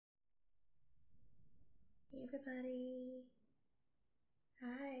everybody.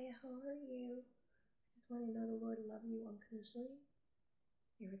 Hi, how are you? I just want you to know the Lord loves you unconditionally.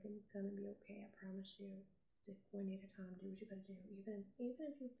 Everything's gonna be okay, I promise you. Just one day at a time, do what you gotta do. Even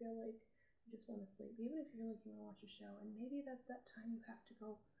if you feel like you just want to sleep, even if you feel like you want to watch a show, and maybe that's that time you have to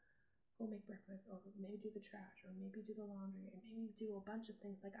go make breakfast, or maybe do the trash, or maybe do the laundry, and maybe do a bunch of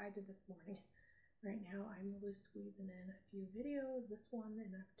things like I did this morning. Right now, I'm really squeezing in a few videos, this one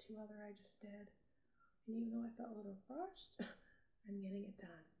and two other I just did. And even though I felt a little rushed, I'm getting it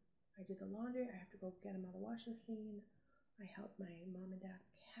done. I did the laundry. I have to go get them out of the washing machine. I helped my mom and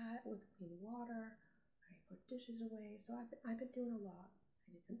dad's cat with clean water. I put dishes away. So I've been doing a lot.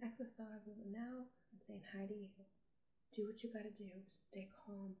 I did some exercises, and now I'm saying hi to you. Do what you gotta do. Stay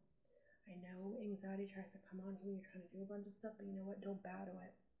calm. I know anxiety tries to come on you when you're trying to do a bunch of stuff, but you know what? Don't bow to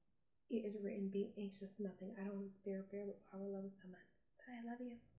it. It is written, being anxious, nothing. I don't despair, fear, but power, love, and summon. But I love you.